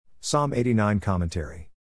Psalm 89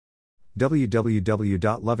 Commentary.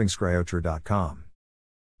 www.lovingscripture.com.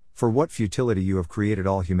 For what futility you have created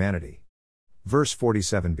all humanity. Verse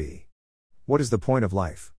 47b. What is the point of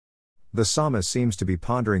life? The psalmist seems to be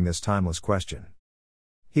pondering this timeless question.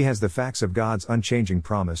 He has the facts of God's unchanging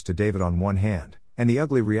promise to David on one hand, and the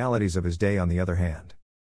ugly realities of his day on the other hand.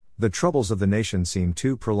 The troubles of the nation seem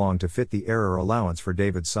too prolonged to fit the error allowance for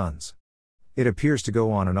David's sons. It appears to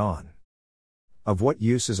go on and on. Of what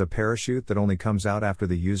use is a parachute that only comes out after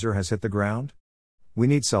the user has hit the ground? We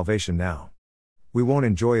need salvation now. We won't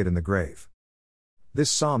enjoy it in the grave. This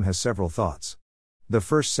psalm has several thoughts. The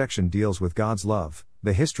first section deals with God's love,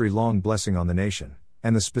 the history-long blessing on the nation,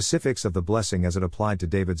 and the specifics of the blessing as it applied to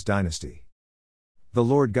David's dynasty. The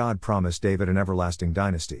Lord God promised David an everlasting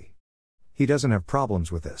dynasty. He doesn't have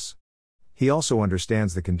problems with this. He also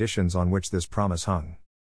understands the conditions on which this promise hung.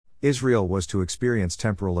 Israel was to experience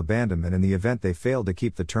temporal abandonment in the event they failed to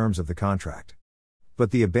keep the terms of the contract.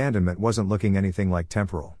 But the abandonment wasn't looking anything like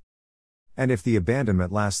temporal. And if the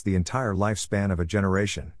abandonment lasts the entire lifespan of a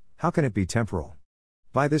generation, how can it be temporal?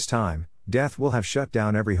 By this time, death will have shut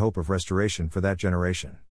down every hope of restoration for that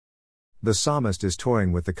generation. The psalmist is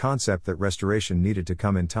toying with the concept that restoration needed to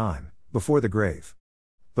come in time, before the grave.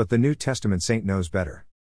 But the New Testament saint knows better.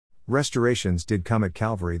 Restorations did come at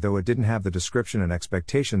Calvary, though it didn't have the description and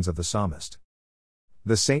expectations of the psalmist.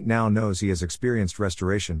 The saint now knows he has experienced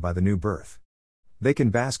restoration by the new birth. They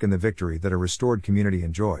can bask in the victory that a restored community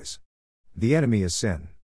enjoys. The enemy is sin.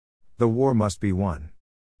 The war must be won.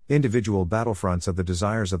 Individual battlefronts of the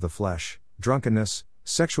desires of the flesh, drunkenness,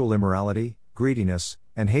 sexual immorality, greediness,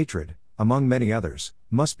 and hatred, among many others,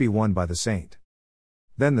 must be won by the saint.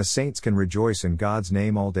 Then the saints can rejoice in God's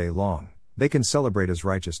name all day long, they can celebrate His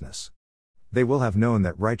righteousness. They will have known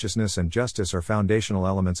that righteousness and justice are foundational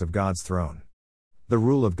elements of God's throne. The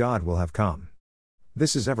rule of God will have come.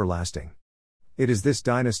 This is everlasting. It is this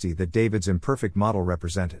dynasty that David's imperfect model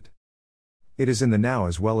represented. It is in the now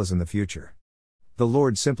as well as in the future. The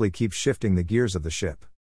Lord simply keeps shifting the gears of the ship.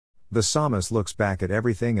 The psalmist looks back at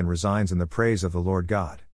everything and resigns in the praise of the Lord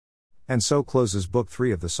God. And so closes Book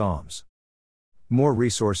 3 of the Psalms. More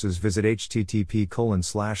resources visit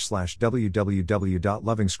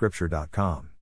http://www.lovingscripture.com.